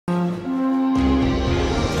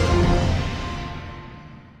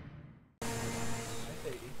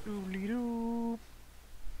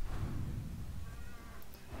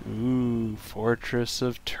Fortress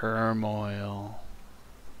of Turmoil.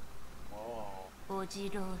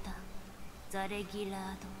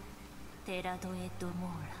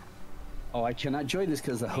 Oh, I cannot join this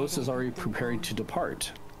because the host is already preparing to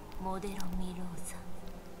depart.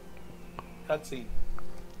 Cutscene.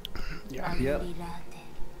 Yeah. Yep.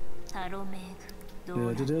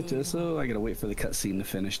 So I gotta wait for the cutscene to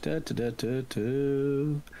finish.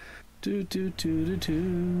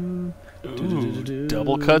 Ooh,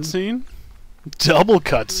 double cutscene? Double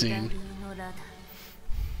cutscene.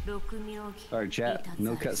 Alright, chat.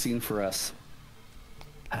 No cutscene for us.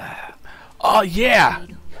 Oh yeah!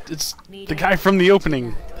 It's the guy from the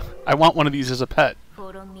opening. I want one of these as a pet.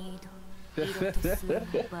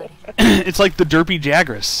 It's like the derpy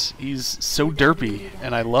Jagras. He's so derpy,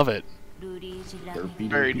 and I love it. Derpy,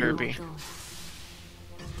 Very derpy.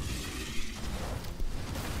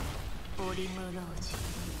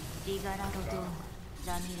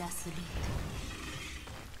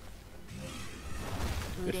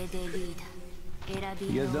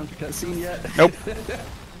 You guys done the cutscene yet? Nope.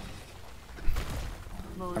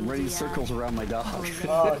 I'm running circles around my dog.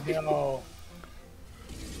 Oh no.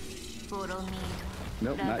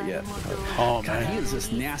 Nope, not yet. Oh God, he man. is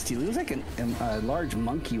just nasty. He looks like a large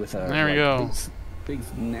monkey with a There we go. Big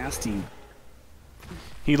nasty.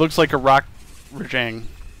 He looks like a rock Rajang.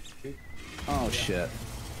 Oh shit.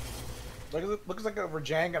 Looks like a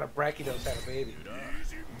Rajang and a Brachiodos had a baby.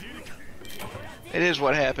 It is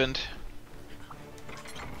what happened.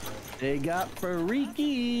 They got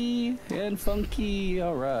freaky and funky.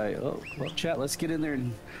 All right. Oh, well, chat. Let's get in there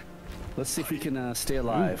and let's see if we can stay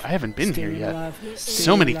alive. Ooh, I haven't been here yet. Alive.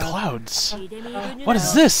 So many clouds. What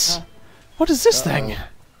is this? What is this thing?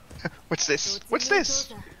 What's this? What's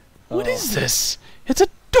this? What is this? It's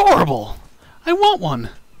adorable. I want one.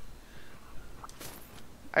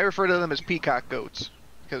 I refer to them as peacock goats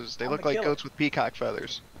because they look like goats with peacock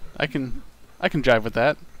feathers. I can jive with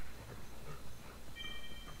that.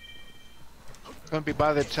 Don't be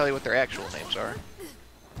bothered to tell you what their actual names are.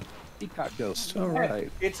 Peacock ghost. All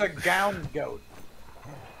right. It's a gown goat.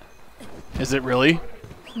 Is it really?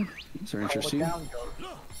 These are A interesting. gown goat.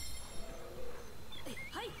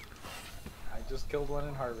 I just killed one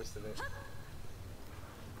and harvested it.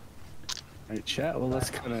 All right, chat. Well, let's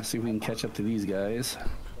kind of see if we can catch up to these guys.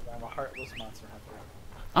 I'm a heartless monster hunter.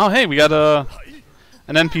 Oh hey, we got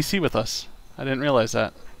an NPC with us. I didn't realize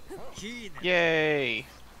that. Yay!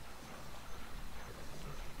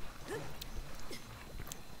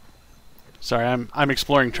 Sorry, I'm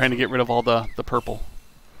exploring, trying to get rid of all the purple.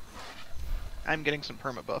 I'm getting some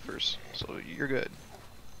perma buffers, so you're good.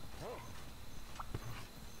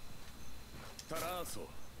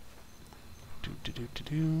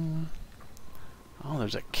 Oh,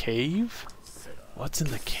 there's a cave? What's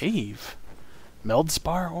in the cave?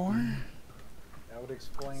 Meldspar ore? That would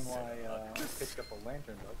explain why I picked up a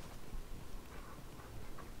lantern book.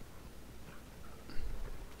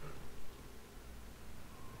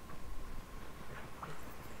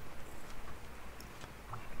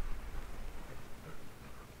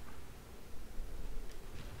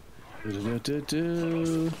 Well,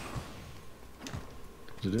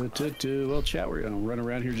 chat, we're gonna run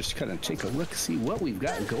around here just to kind of take a look, see what we've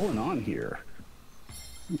got going on here.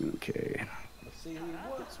 Okay. Let's see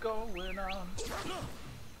what's going on.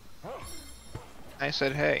 I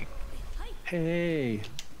said hey. Hey.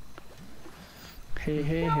 Hey,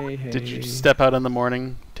 hey, hey, hey. Did you step out in the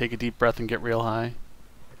morning, take a deep breath, and get real high?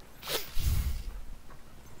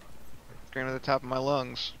 Scream at the top of my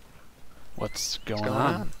lungs. What's going What's going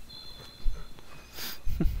on? on?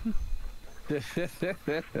 I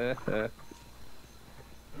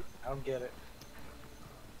don't get it.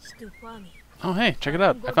 Oh hey, check it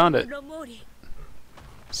out. I found it.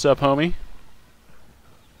 Sup, homie?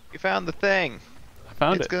 You found the thing. I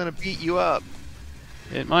found It's it. gonna beat you up.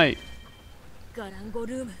 It might. Garen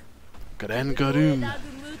Garum.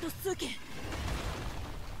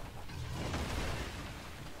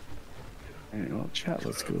 Alright, well, chat,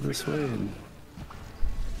 let's go this way and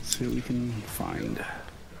see what we can find.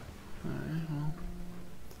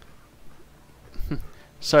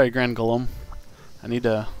 Sorry, Grand Golem. I need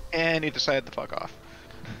to. And he decided to fuck off.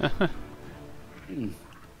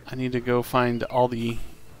 I need to go find all the.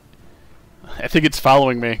 I think it's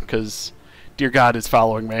following me, because dear God, it's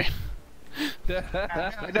following me.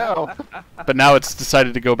 I know. But now it's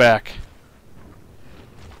decided to go back.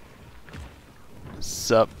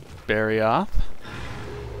 Sup, Barrioth?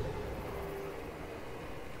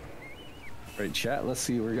 Alright, chat, let's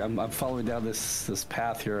see. I'm following down this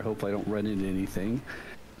path here. I hope I don't run into anything.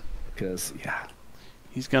 Because, yeah.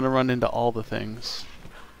 He's gonna run into all the things.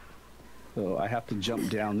 So I have to jump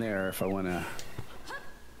down there if I want to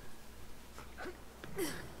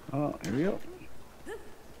Oh, here we go.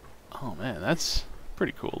 Oh man, that's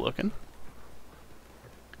pretty cool looking.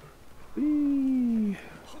 Whee.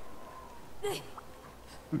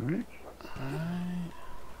 Alright.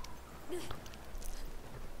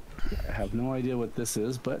 I have no idea what this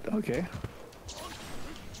is, but okay.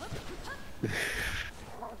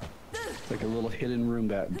 It's like a little hidden room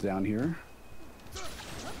down here.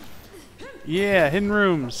 Yeah, hidden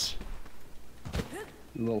rooms.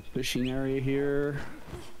 A little fishing area here.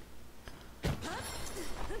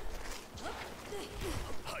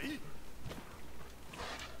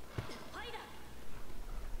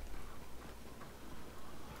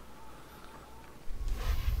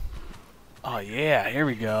 Oh yeah, here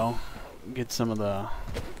we go. Get some of the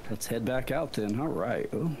Let's head back out then. All right.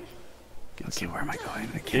 Oh. Okay, where am I going?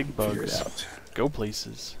 I can't big figure bugs. it out. Go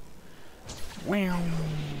places. Wow.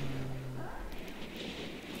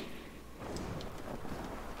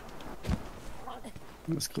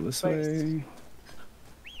 Let's go this way.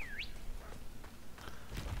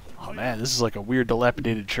 Oh man, this is like a weird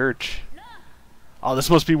dilapidated church. Oh, this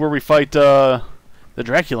must be where we fight the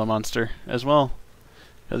Dracula monster as well.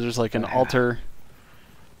 Because there's like an altar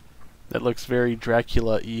that looks very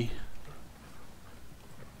Dracula-y.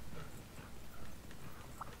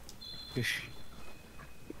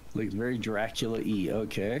 Looks very Dracula-y.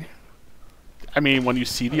 Okay. I mean, when you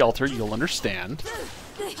see the altar, you'll understand.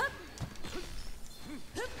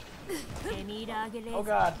 Oh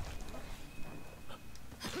god.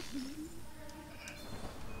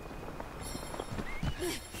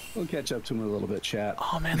 We'll catch up to him a little bit, chat.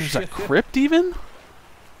 Oh man, there's a crypt even?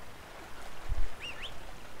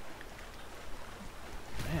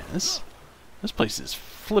 Man, this place is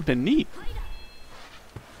flippin' neat.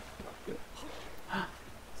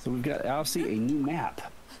 So we've got obviously a new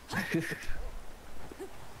map.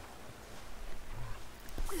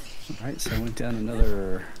 Alright, so I went down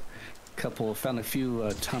another couple, found a few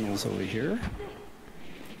tunnels over here.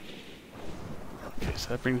 Okay, so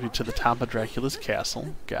that brings me to the top of Dracula's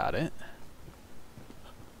castle. Got it.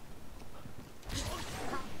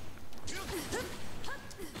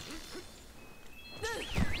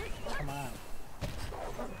 Come on.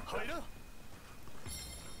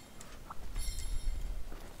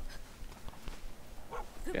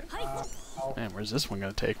 Yeah. Man, where's this one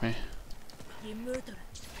gonna take me?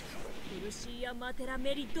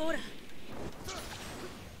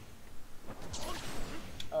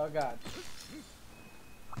 Oh god.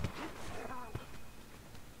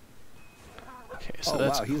 Okay, so Oh,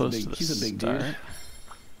 that's wow, he's a close big- to the he's a big start. dude.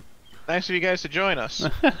 Nice of you guys to join us.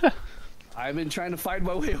 I've been trying to find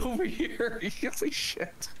my way over here. Holy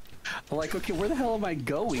shit. I'm like, okay, where the hell am I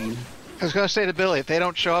going? I was gonna say to Billy, if they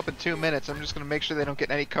don't show up in 2 minutes, I'm just gonna make sure they don't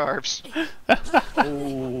get any carbs.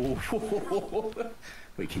 Oh.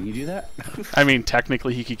 Wait, can you do that? I mean,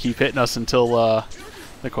 technically he could keep hitting us until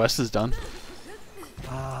the quest is done.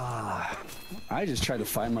 Ah, I just tried to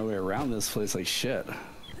find my way around this place like shit.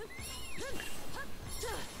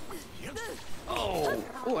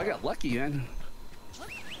 Oh, I got lucky, man.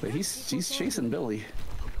 But he's chasing Billy.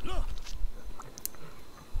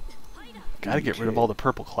 Gotta get rid of all the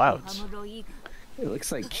purple clouds. It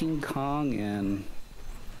looks like King Kong and...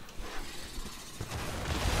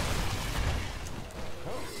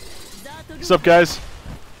 What's up, guys?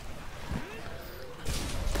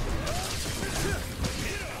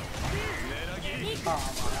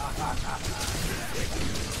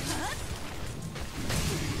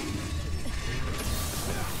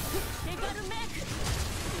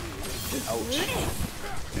 Ouch.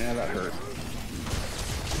 Yeah, that hurt.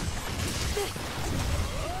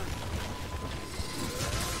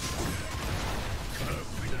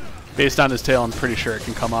 Based on his tail, I'm pretty sure it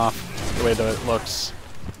can come off the way that it looks.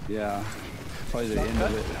 Yeah, probably the end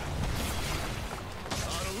of it.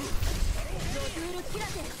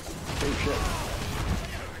 Oh shit.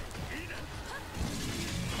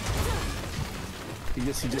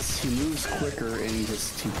 He moves quicker and he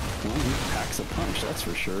packs a punch, that's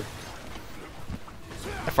for sure.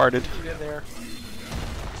 I farted. Get there.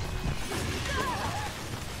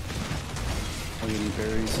 Oh, he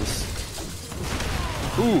buries his...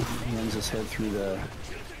 Ooh! He runs his head through the...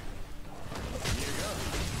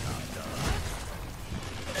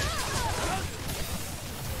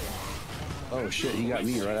 Oh shit, he got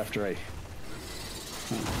me right after I...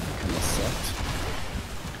 Huh, kinda sucked.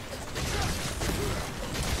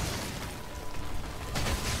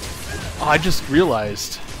 Oh, I just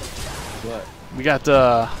realized. What? We got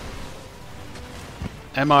the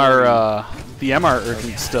MR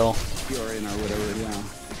urgent still. PRN or whatever, yeah.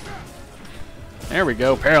 There we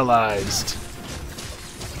go, paralyzed.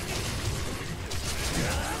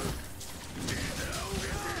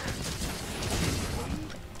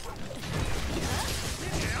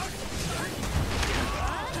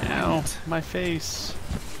 it. my face.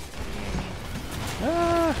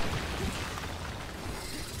 Ah.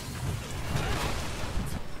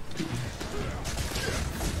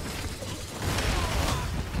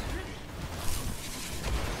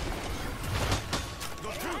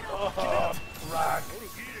 Rock.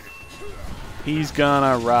 He's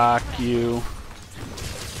gonna rock you.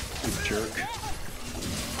 You jerk.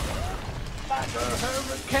 Like a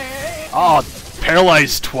hurricane. Oh,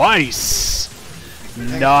 paralyzed twice.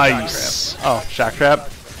 Nice. Oh, shock trap.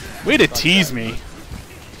 Way to tease me.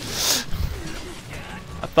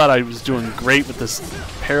 I thought I was doing great with this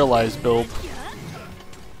paralyzed build.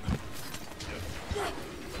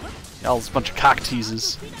 Y'all, it's a bunch of cock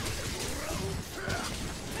teases.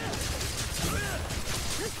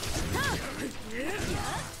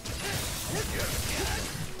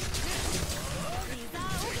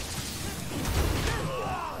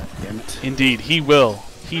 Damn it. Indeed, he will.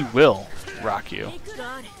 He will rock you.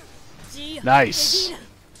 Nice.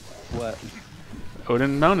 What?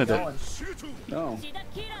 Odin mounted it. Oh. I'm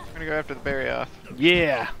gonna go after the Barioth.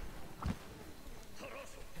 Yeah.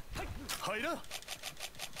 I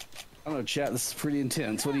don't know, chat. This is pretty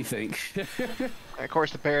intense. What do you think? And of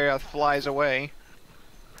course, the Barioth flies away.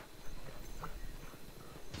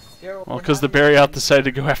 Well, because the Barioth decided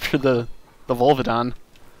to go after the Volvidon.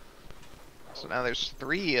 So now there's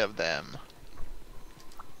 3 of them.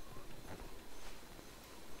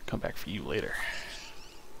 Come back for you later.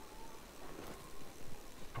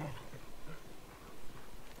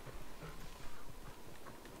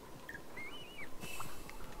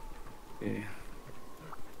 Okay.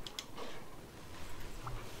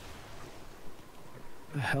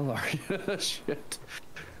 The hell are you? Shit.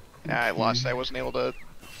 Yeah, I lost. I wasn't able to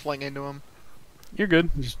fling into him. You're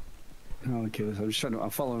good. Oh, okay, so I'm just trying to.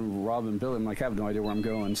 I'm following Rob and Billy. I'm like, I have no idea where I'm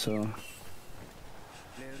going. So.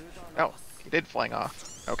 Oh, he did fling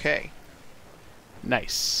off. Okay.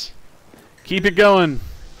 Nice. Keep it going.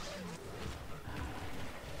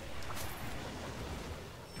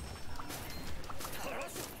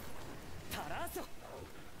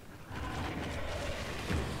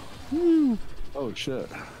 Oh shit.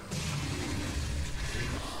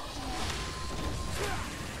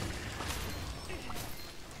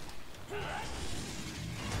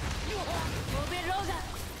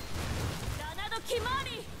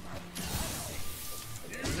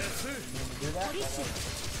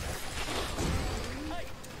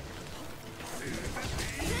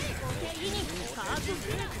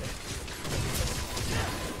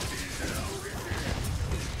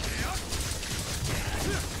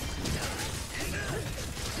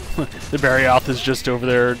 The Barioth is just over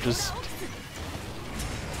there, just...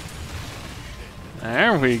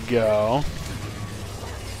 There we go.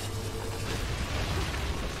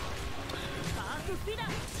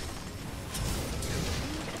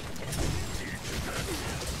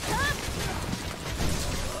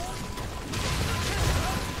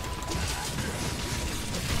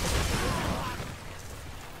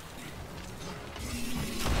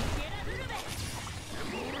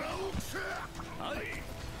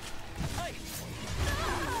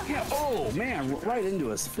 Yeah. Oh man, right into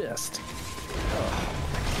his fist.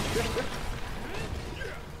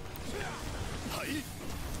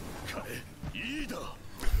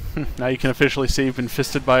 Now you can officially say you've been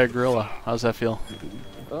fisted by a gorilla. How's that feel?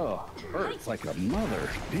 Oh, hurts like a mother.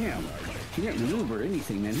 Damn. He didn't maneuver or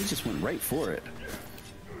anything, man. He just went right for it.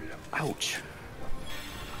 Ouch.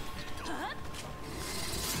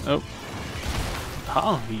 Oh.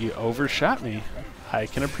 Oh, you overshot me. I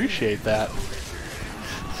can appreciate that.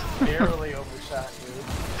 Barely overshot,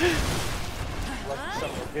 dude. Lucky son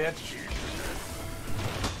of a bitch.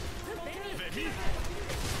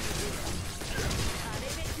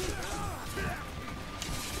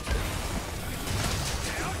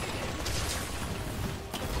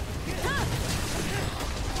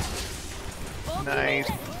 Nice.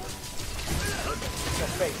 Your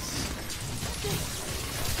face.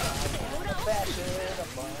 I'm gonna bash it a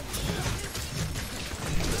bunch.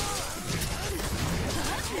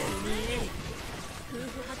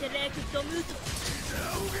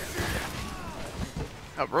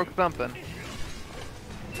 Oh, broke something. Took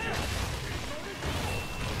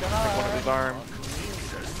one of his arms.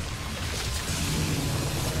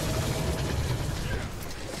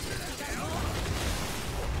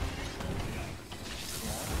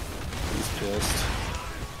 He's pissed.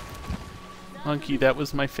 Monkey, that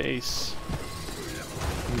was my face.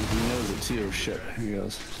 He knows it too. Shit. Here he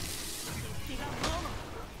goes.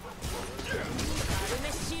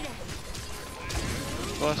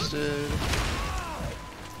 Busted.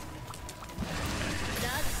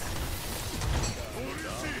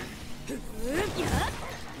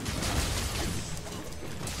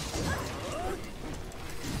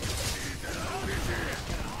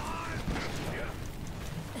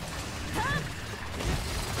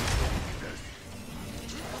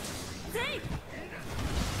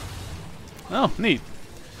 Oh, neat.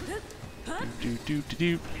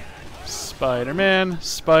 Do. Spider-Man,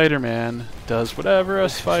 Spider-Man does whatever a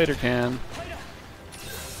spider can.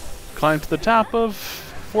 Climb to the top of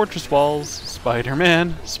fortress walls.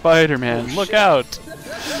 Spider-Man, Spider-Man, look out!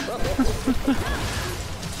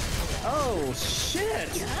 Oh shit!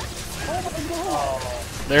 Oh my god!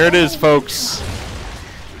 There it is, folks.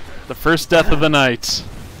 The first death of the night.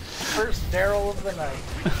 First Daryl of the night.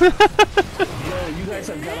 Yo, you guys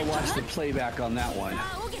have got to watch the playback on that one.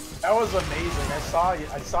 That was amazing.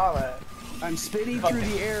 I saw that. I'm spinning through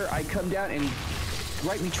the air. I come down and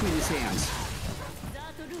right between his hands.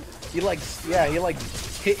 He like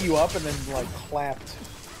hit you up and then like clapped.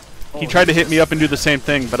 He tried to hit me up and do the same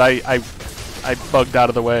thing, but I bugged out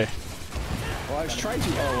of the way. Well, I was trying to.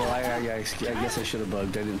 Oh, well, I guess I should have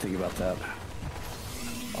bugged. I didn't think about that.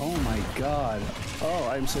 Oh my god. Oh,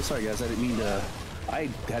 I'm so sorry, guys. I didn't mean to. I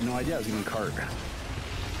had no idea I was getting cart.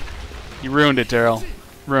 You ruined it, Daryl.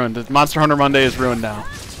 Ruined. The Monster Hunter Monday is ruined now.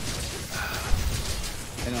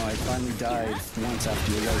 I know, I finally died once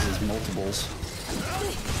after you guys' multiples.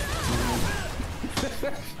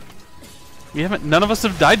 We haven't. None of us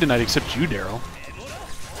have died tonight except you, Daryl.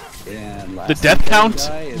 And The death count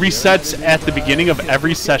resets at the beginning of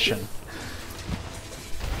every session.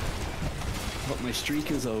 But my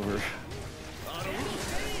streak is over.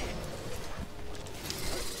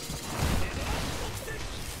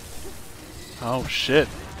 Oh shit!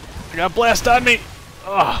 I got a blast on me.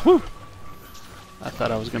 Oh, I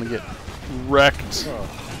thought I was gonna get wrecked.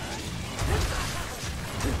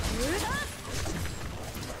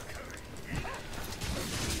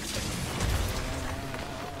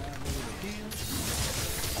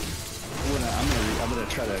 I'm gonna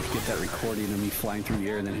try to get that recording of me flying through the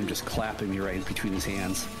air and then him just clapping me right in between his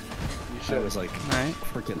hands. That was like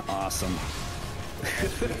freaking awesome.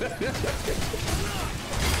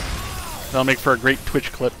 That'll make for a great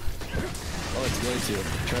Twitch clip. Oh, it's going to.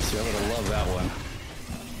 Trust me, I'm gonna love that one.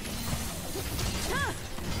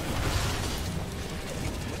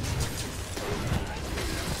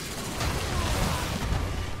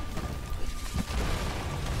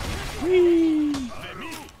 Whee!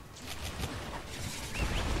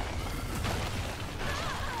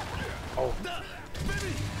 Oh.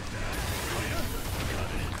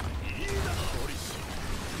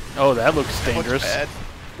 Oh, that looks dangerous. Looks bad.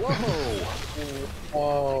 Whoa!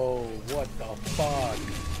 Oh, what the fuck?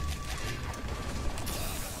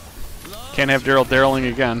 Can't have Daryl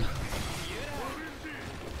Daryling again.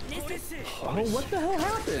 Oh, what the hell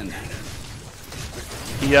happened?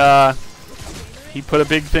 He put a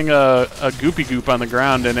big thing a goopy goop on the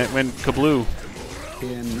ground and it went kabloo.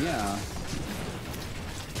 And yeah.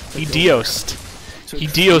 He deosed. He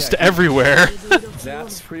deosed everywhere.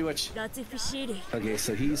 That's pretty much. Okay,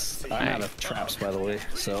 so I'm out of traps, by the way.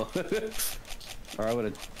 So, or I would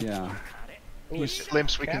have. Yeah. He's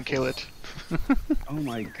limps, we can kill it. Oh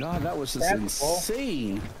my god, that was just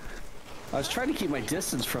insane. I was trying to keep my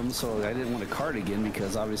distance from him, so I didn't want to cart again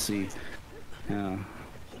because obviously, yeah,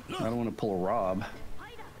 I don't want to pull a Rob.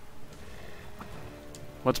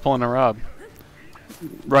 What's pulling a Rob?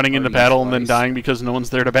 Running into battle and then dying because no one's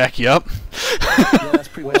there to back you up? Yeah, that's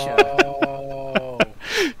pretty much it. Oh.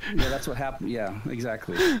 Yeah, that's what happened. Yeah,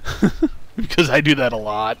 exactly. Because I do that a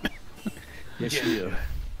lot. Yes, you do.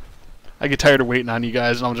 I get tired of waiting on you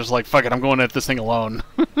guys and I'm just like, fuck it, I'm going at this thing alone.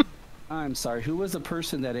 I'm sorry, who was the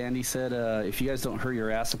person that Andy said, if you guys don't hurry your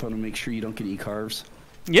ass up, I'm gonna make sure you don't get E-carves?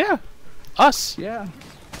 Yeah. Us. Yeah.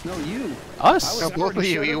 No, you. Us. I No, both of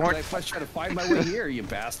you. You weren't. I was trying to find my way here, you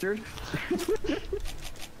bastard.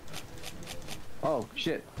 Oh,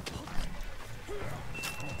 shit.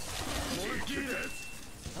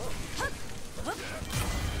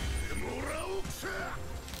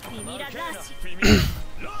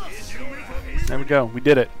 There we go. We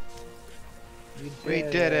did it. We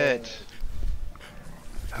did it.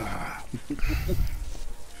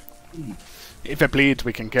 If it bleeds,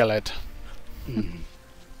 we can kill it.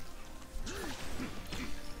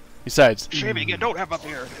 Besides, Shaming you don't have up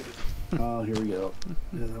here. Oh, here we go.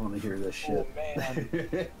 I don't want to hear this shit. Oh,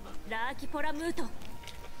 man.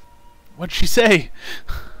 what'd she say?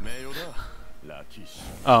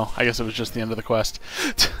 Oh, I guess it was just the end of the quest.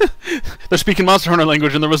 They're speaking Monster Hunter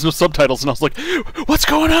language and there was no subtitles, and I was like, what's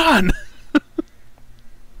going on?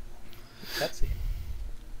 That's it.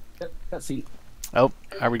 Cutscene. Oh,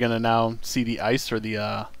 are we gonna now see the ice or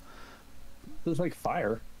the Looks like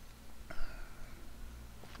fire.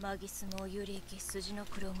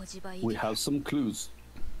 We have some clues.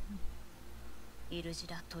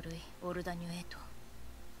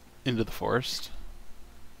 into the forest?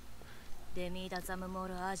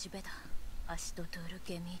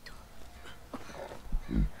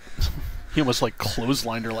 He almost like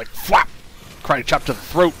clotheslined her, like flap, karate chop to the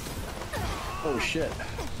throat. Oh shit.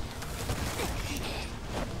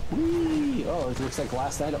 Whee! Oh, it looks like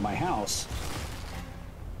last night at my house.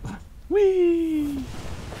 Whee!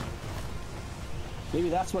 Maybe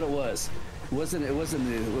that's what it was. It wasn't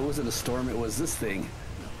a storm. It was this thing.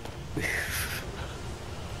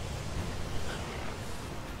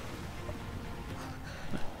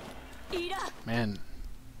 Man.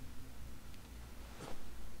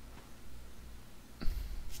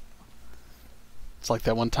 It's like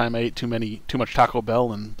that one time I ate too much Taco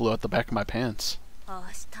Bell and blew out the back of my pants.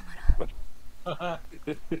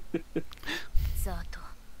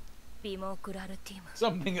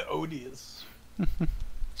 Something odious.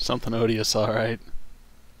 Something odious, alright.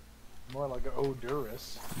 More like an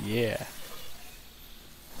odorous. Yeah.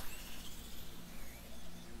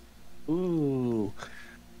 Ooh.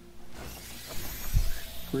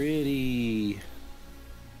 Pretty.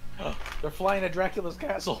 They're flying at Dracula's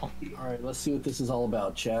castle. Alright, let's see what this is all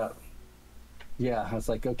about, chat. Yeah, I was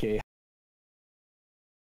like, okay.